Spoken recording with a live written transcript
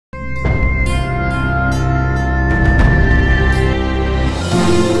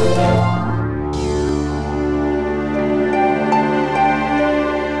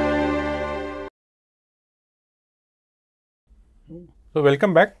So,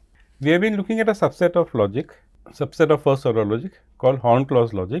 welcome back. We have been looking at a subset of logic, subset of first order logic called Hom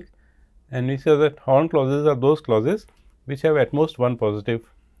clause logic, and we say that Hom clauses are those clauses which have at most one positive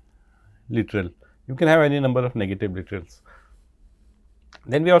literal. You can have any number of negative literals.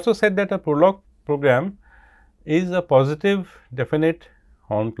 Then we also said that a prolog program is a positive definite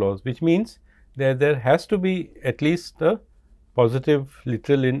Hom clause, which means that there has to be at least a positive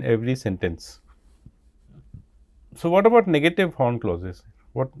literal in every sentence. So, what about negative Hom clauses?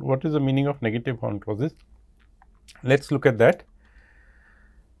 What is the meaning of negative Hom clauses? Let us look at that.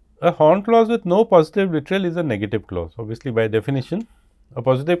 A Hom clause with no positive literal is a negative clause. Obviously, by definition, a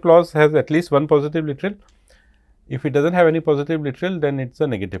positive clause has at least one positive literal. If it does not have any positive literal, then it is a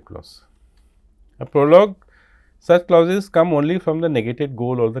negative clause. A prolog, such clauses come only from the negated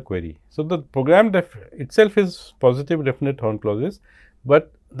goal or the query. So, the program itself is positive definite Hom clauses,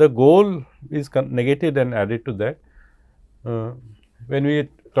 but the goal is negated and added to that. When we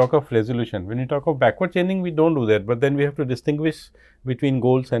talk of resolution, when we talk of backward chaining, we do not do that, but then we have to distinguish between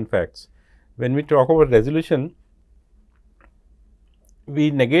goals and facts. When we talk about resolution, we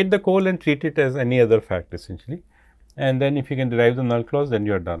negate the goal and treat it as any other fact essentially, and then if you can derive the null clause, then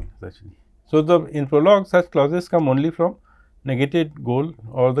you are done essentially. So, in prolog, such clauses come only from negated goal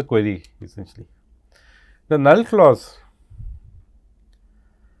or the query essentially. The null clause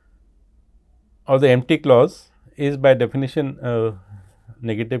or the empty clause is by definition a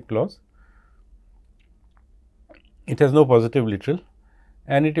negative clause. It has no positive literal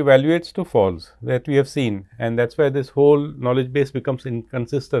and it evaluates to false, that we have seen, and that is why this whole knowledge base becomes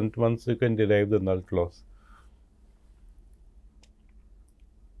inconsistent once you can derive the null clause.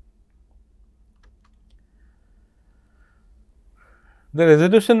 The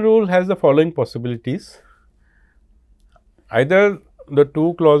resolution rule has the following possibilities: either the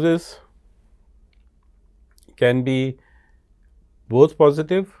two clauses can be both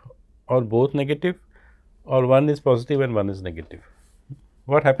positive or both negative, or one is positive and one is negative.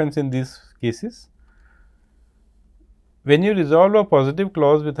 What happens in these cases? When you resolve a positive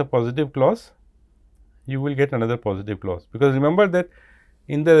clause with a positive clause, you will get another positive clause, because remember that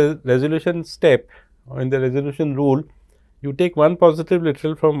in the resolution step or in the resolution rule, you take one positive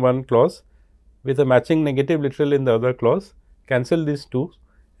literal from one clause with a matching negative literal in the other clause, cancel these two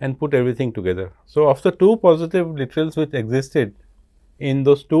and put everything together. So, of the two positive literals which existed in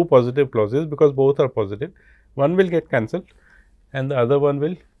those two positive clauses, because both are positive, one will get cancelled and the other one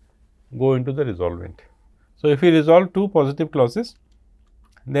will go into the resolvent. So, if you resolve two positive clauses,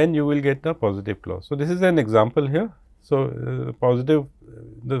 then you will get a positive clause. So, this is an example here. So, positive,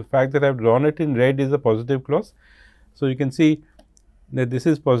 the fact that I have drawn it in red is a positive clause. So, you can see that this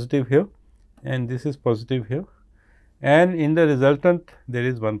is positive here and this is positive here, and in the resultant there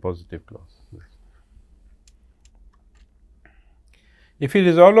is one positive clause. If you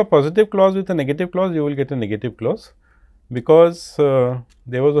resolve a positive clause with a negative clause, you will get a negative clause, because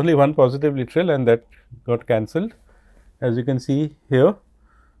there was only one positive literal and that got cancelled. As you can see here,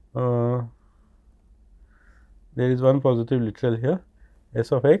 there is one positive literal here,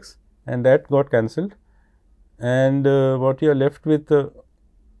 s of x, and that got cancelled, and what you are left with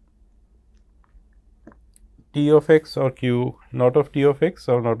t of x or q not of t of x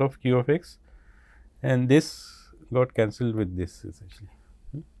or not of q of x, and this got cancelled with this essentially.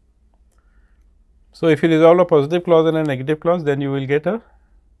 So, if you resolve a positive clause and a negative clause, then you will get a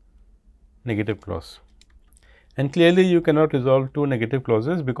negative clause, and clearly you cannot resolve two negative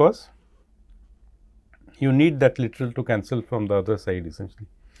clauses, because you need that literal to cancel from the other side essentially.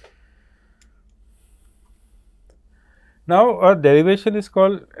 Now, a derivation is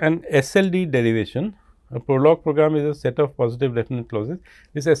called an SLD derivation. A prolog program is a set of positive definite clauses.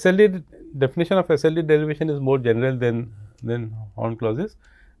 This SLD definition of SLD derivation is more general than Hom clauses,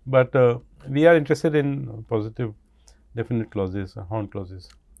 but we are interested in positive definite clauses, Hom clauses.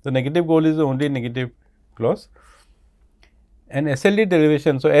 The negative goal is the only negative clause. And SLD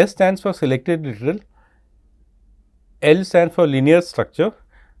derivation, so S stands for selected literal, L stands for linear structure,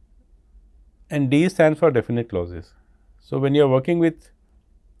 and D stands for definite clauses. So, when you are working with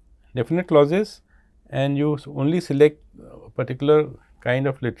definite clauses and you only select a particular kind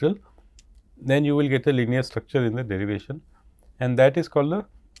of literal, then you will get a linear structure in the derivation, and that is called the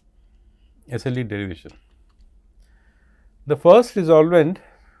SLD derivation. The first resolvent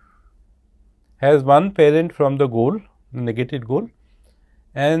has one parent from the goal, the negated goal,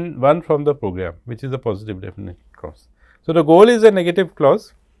 and one from the program, which is a positive definite clause. So, the goal is a negative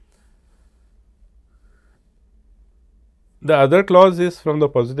clause, the other clause is from the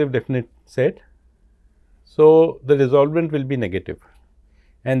positive definite set. So, the resolvent will be negative,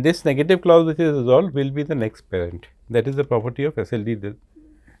 and this negative clause which is resolved will be the next parent. That is the property of SLD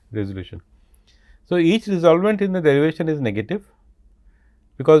resolution. So, each resolvent in the derivation is negative,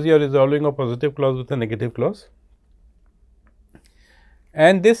 because you are resolving a positive clause with a negative clause,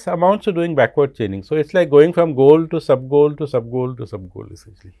 and this amounts to doing backward chaining. So, it is like going from goal to sub goal to sub goal to sub goal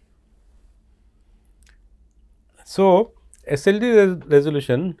essentially. So, SLD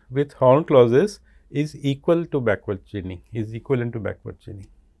resolution with Hom clauses is equal to backward chaining, is equivalent to backward chaining.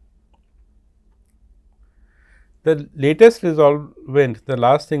 The latest resolvent, the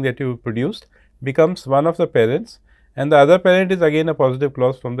last thing that you produced, becomes one of the parents, and the other parent is again a positive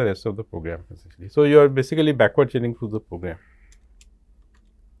clause from the rest of the program essentially. So, you are basically backward chaining through the program.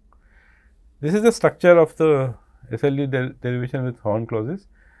 This is the structure of the SLD derivation with Hom clauses.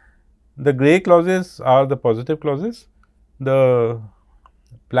 The gray clauses are the positive clauses, the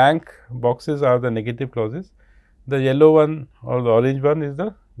blank boxes are the negative clauses, the yellow one or the orange one is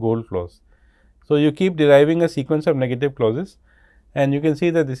the goal clause. So, you keep deriving a sequence of negative clauses, and you can see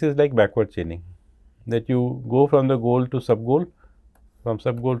that this is like backward chaining, that you go from the goal to sub goal, from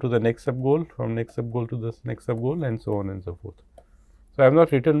sub goal to the next sub goal, from next sub goal to the next sub goal, and so on and so forth. So, I have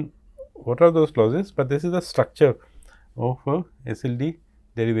not written what are those clauses, but this is the structure of a SLD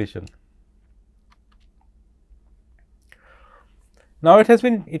derivation. Now,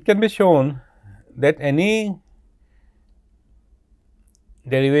 it can be shown that any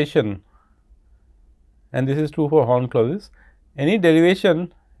derivation, and this is true for Hom clauses, any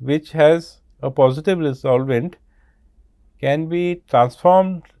derivation which has a positive resolvent can be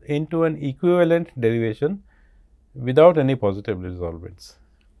transformed into an equivalent derivation without any positive resolvents.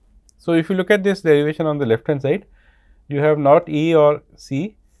 So, if you look at this derivation on the left hand side, you have not E or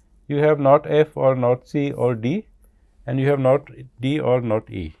C, you have not F or not C or D, and you have not D or not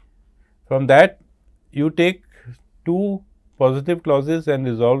E. From that, you take two positive clauses and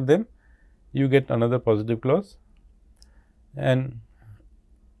resolve them, you get another positive clause, and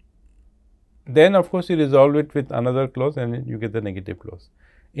then of course, you resolve it with another clause and you get the negative clause.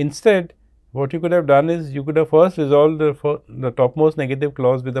 Instead, what you could have done is, you could have first resolved the topmost negative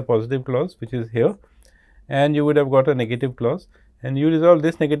clause with the positive clause, which is here, and you would have got a negative clause, and you resolve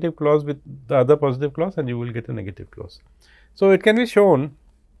this negative clause with the other positive clause, and you will get a negative clause. So, it can be shown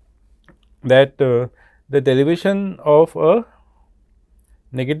that the derivation of a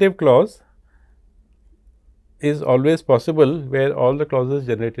negative clause is always possible, where all the clauses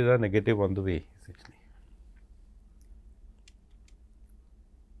generated are negative on the way essentially.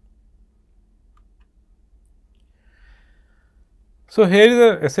 So, here is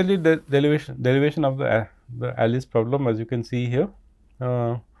a SLD derivation of the Alice problem, as you can see here.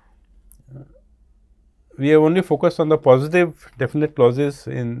 We have only focused on the positive definite clauses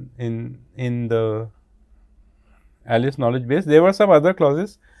in the Alice knowledge base. There were some other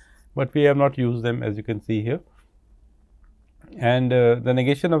clauses, but we have not used them, as you can see here. And the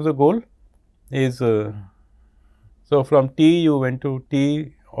negation of the goal is, so from T you went to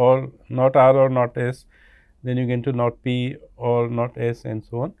T or not R or not S, then you get to not P or not S, and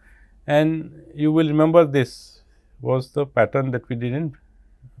so on. And you will remember this was the pattern that we did in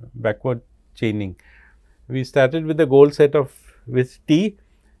backward chaining. We started with the goal set of with T,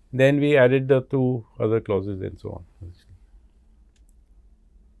 then we added the two other clauses and so on.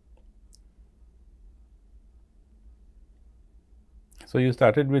 So, you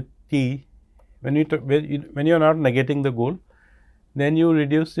started with T, when you are not negating the goal, then you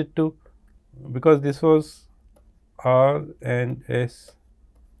reduce it to, because this was R and S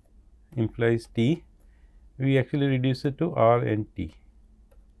implies T, we actually reduce it to R and T.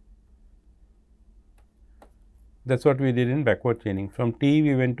 That is what we did in backward chaining. From T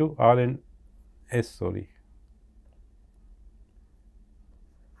we went to R and S, sorry.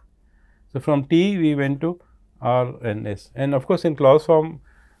 So, from T we went to R and S, and of course, in clause form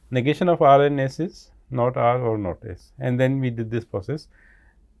negation of R and S is not R or not S, and then we did this process.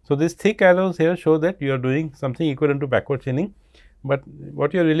 So, these thick arrows here show that you are doing something equivalent to backward chaining, but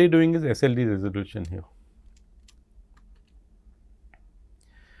what you are really doing is SLD resolution here.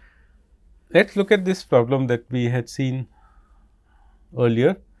 Let us look at this problem that we had seen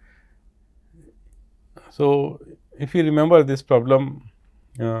earlier. So, if you remember this problem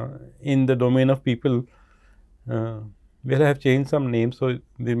in the domain of people, where I have changed some names. So,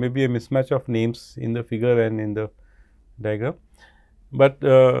 there may be a mismatch of names in the figure and in the diagram, but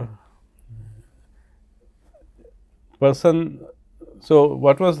person. So,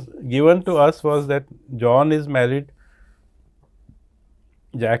 what was given to us was that John is married,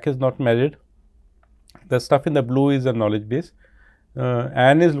 Jack is not married. The stuff in the blue is a knowledge base.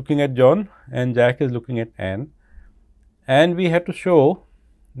 Anne is looking at John and Jack is looking at Anne, and we have to show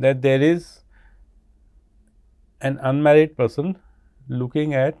that there is an unmarried person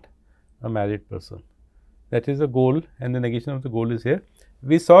looking at a married person. That is the goal, and the negation of the goal is here.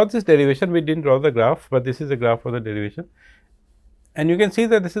 We saw this derivation, we did not draw the graph, but this is a graph for the derivation, and you can see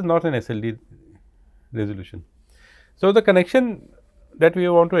that this is not an SLD resolution. So, the connection that we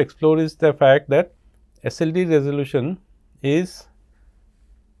want to explore is the fact that SLD resolution is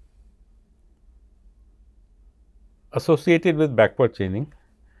associated with backward chaining,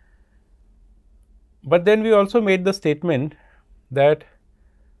 but then we also made the statement that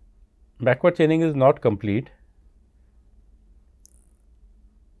backward chaining is not complete,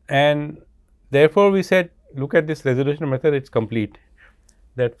 and therefore, we said look at this resolution method, it is complete,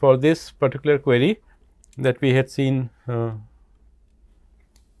 that for this particular query that we had seen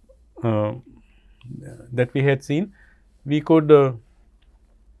we could derive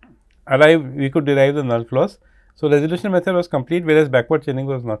the null clause. So, resolution method was complete, whereas backward chaining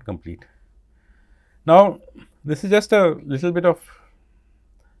was not complete. Now, this is just a little bit of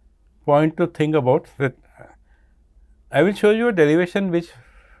point to think about, that I will show you a derivation which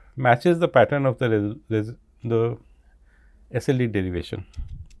matches the pattern of the SLD derivation.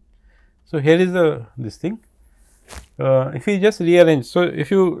 So, here is this thing. If we just rearrange, so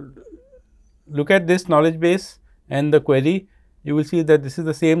if you look at this knowledge base and the query, you will see that this is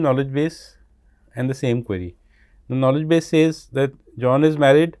the same knowledge base and the same query. The knowledge base says that John is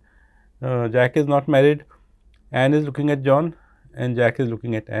married, Jack is not married, Anne is looking at John and Jack is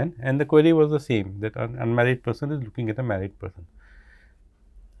looking at Anne, and the query was the same, that an unmarried person is looking at a married person.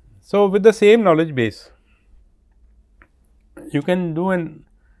 So, with the same knowledge base, you can do an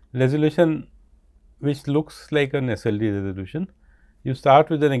resolution which looks like an SLD resolution. You start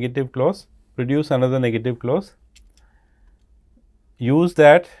with a negative clause, produce another negative clause, use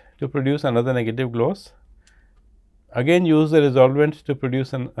that to produce another negative clause, again use the resolvent to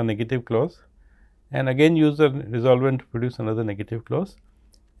produce a negative clause, and again use the resolvent to produce another negative clause,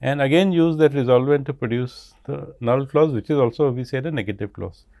 and again use that resolvent to produce the null clause, which is also we said a negative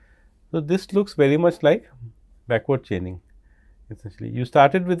clause. So, this looks very much like backward chaining. Essentially, you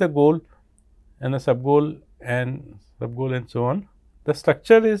started with a goal and a sub goal and so on. The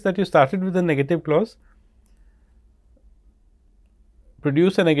structure is that you started with a negative clause,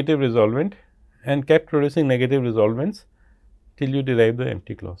 produce a negative resolvent and kept producing negative resolvents till you derive the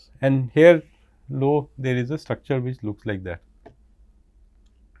empty clause. And here low there is a structure which looks like that.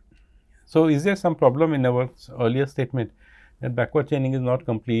 So, is there some problem in our earlier statement that backward chaining is not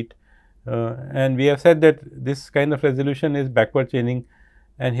complete, and we have said that this kind of resolution is backward chaining,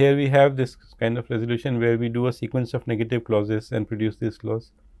 and here we have this kind of resolution where we do a sequence of negative clauses and produce this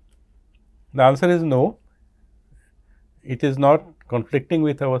clause. The answer is no, it is not conflicting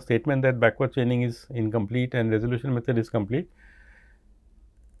with our statement that backward chaining is incomplete and resolution method is complete,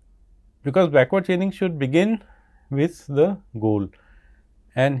 because backward chaining should begin with the goal,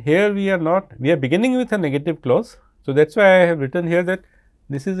 and here we are not, we are beginning with a negative clause. So, that is why I have written here that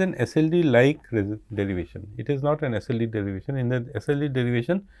this is an SLD like derivation, it is not an SLD derivation. In the SLD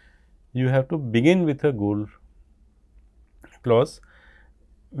derivation, you have to begin with a goal clause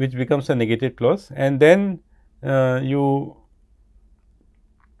which becomes a negative clause, and then you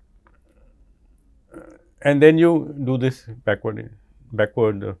do this backward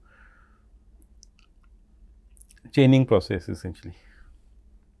chaining process essentially.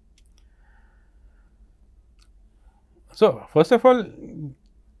 So, first of all,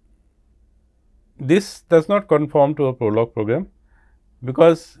 this does not conform to a Prolog program,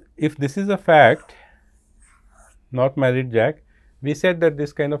 because if this is a fact, not married Jack, we said that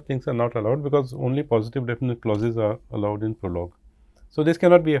this kind of things are not allowed, because only positive definite clauses are allowed in Prolog. So, this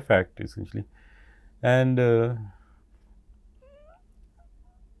cannot be a fact essentially, and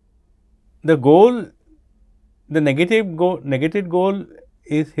the goal, the negative goal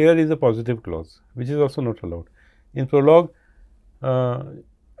is here is a positive clause, which is also not allowed. In Prolog, the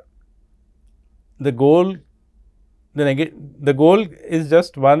goal is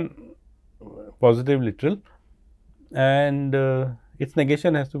just one positive literal, and its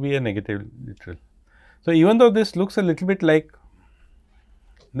negation has to be a negative literal. So, even though this looks a little bit like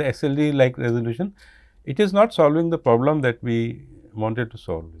the SLD like resolution, it is not solving the problem that we wanted to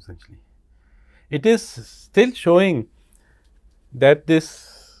solve essentially. It is still showing that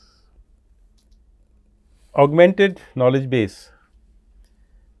this augmented knowledge base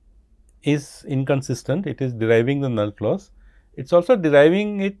is inconsistent, it is deriving the null clause. It is also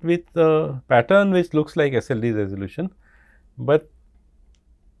deriving it with a pattern which looks like SLD resolution, but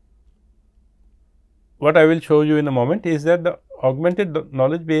what I will show you in a moment is that the augmented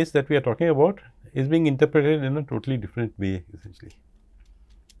knowledge base that we are talking about is being interpreted in a totally different way essentially.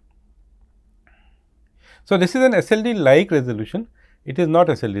 So, this is an SLD like resolution, it is not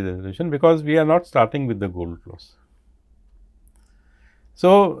SLD resolution, because we are not starting with the goal clause.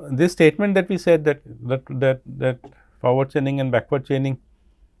 So, this statement that we said that forward chaining and backward chaining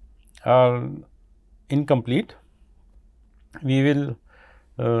are incomplete, we will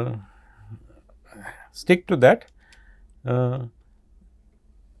stick to that.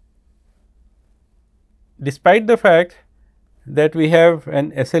 Despite the fact that we have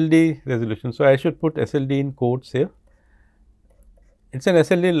an SLD resolution. So, I should put SLD in quotes here. It is an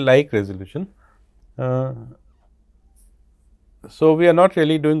SLD like resolution. So, we are not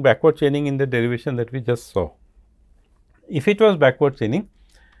really doing backward chaining in the derivation that we just saw. If it was backward chaining,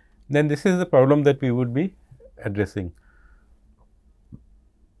 then this is the problem that we would be addressing.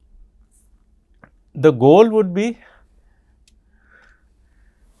 The goal would be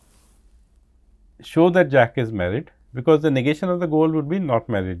show that Jack is married, because the negation of the goal would be not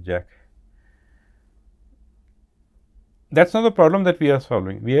married Jack. That is not the problem that we are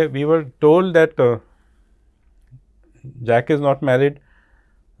solving. We were told that Jack is not married,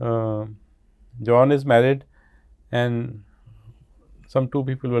 John is married, and some two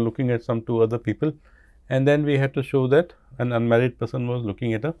people were looking at some two other people, and then we had to show that an unmarried person was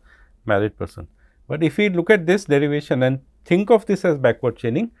looking at a married person. But if we look at this derivation and think of this as backward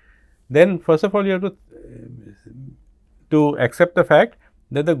chaining, then first of all you have to accept the fact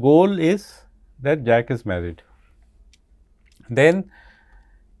that the goal is that Jack is married. Then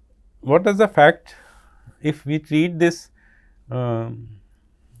what does the fact, if we treat this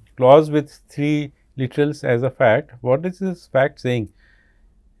clause with 3 literals as a fact, what is this fact saying?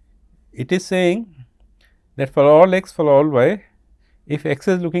 It is saying that for all x, for all y, if x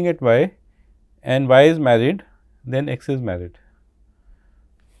is looking at y and y is married, then x is married.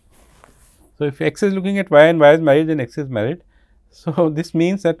 So, if x is looking at y and y is married, then x is married. So, this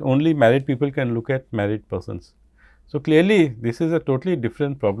means that only married people can look at married persons. So, clearly this is a totally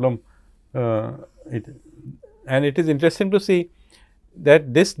different problem, and it is interesting to see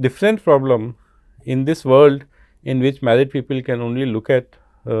that this different problem in this world in which married people can only look at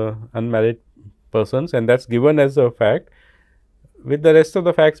unmarried persons, and that is given as a fact, with the rest of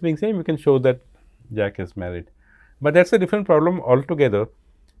the facts being same, you can show that Jack is married. But that is a different problem altogether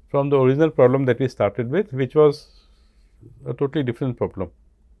from the original problem that we started with, which was a totally different problem.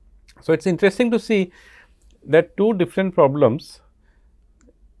 So, it is interesting to see that two different problems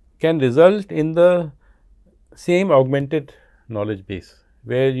can result in the same augmented knowledge base,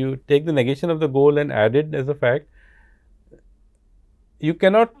 where you take the negation of the goal and add it as a fact. You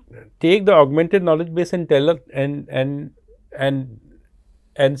cannot take the augmented knowledge base and tell and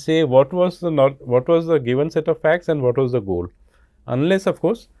say what was the given set of facts and what was the goal, unless of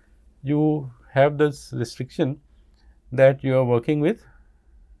course you have this restriction that you are working with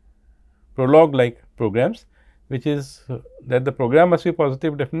prologue like programs, which is that the program must be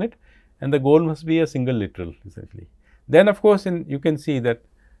positive definite and the goal must be a single literal essentially. Then of course, you can see that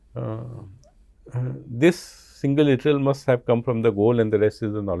this single literal must have come from the goal and the rest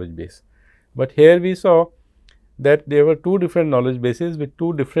is the knowledge base. But here we saw that there were two different knowledge bases with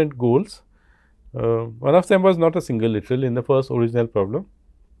two different goals. One of them was not a single literal in the first original problem,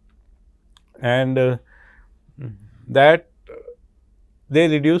 and that they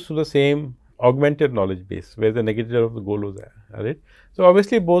reduced to the same augmented knowledge base, where the negator of the goal was added. So,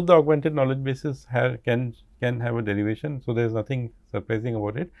 obviously, both the augmented knowledge bases can have a derivation. So, there is nothing surprising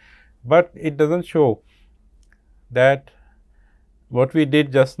about it, but it does not show that what we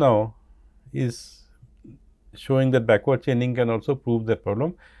did just now is showing that backward chaining can also prove that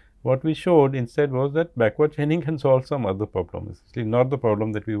problem. What we showed instead was that backward chaining can solve some other problem, essentially not the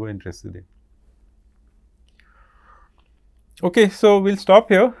problem that we were interested in. Okay, so we will stop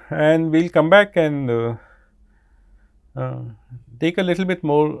here and we will come back and take a little bit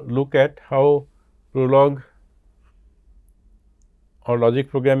more look at how prologue or logic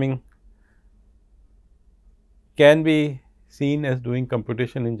programming can be seen as doing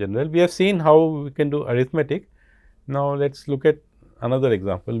computation in general. We have seen how we can do arithmetic. Now, let us look at another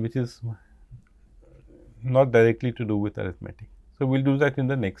example, which is not directly to do with arithmetic. So, we will do that in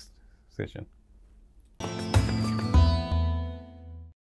the next session.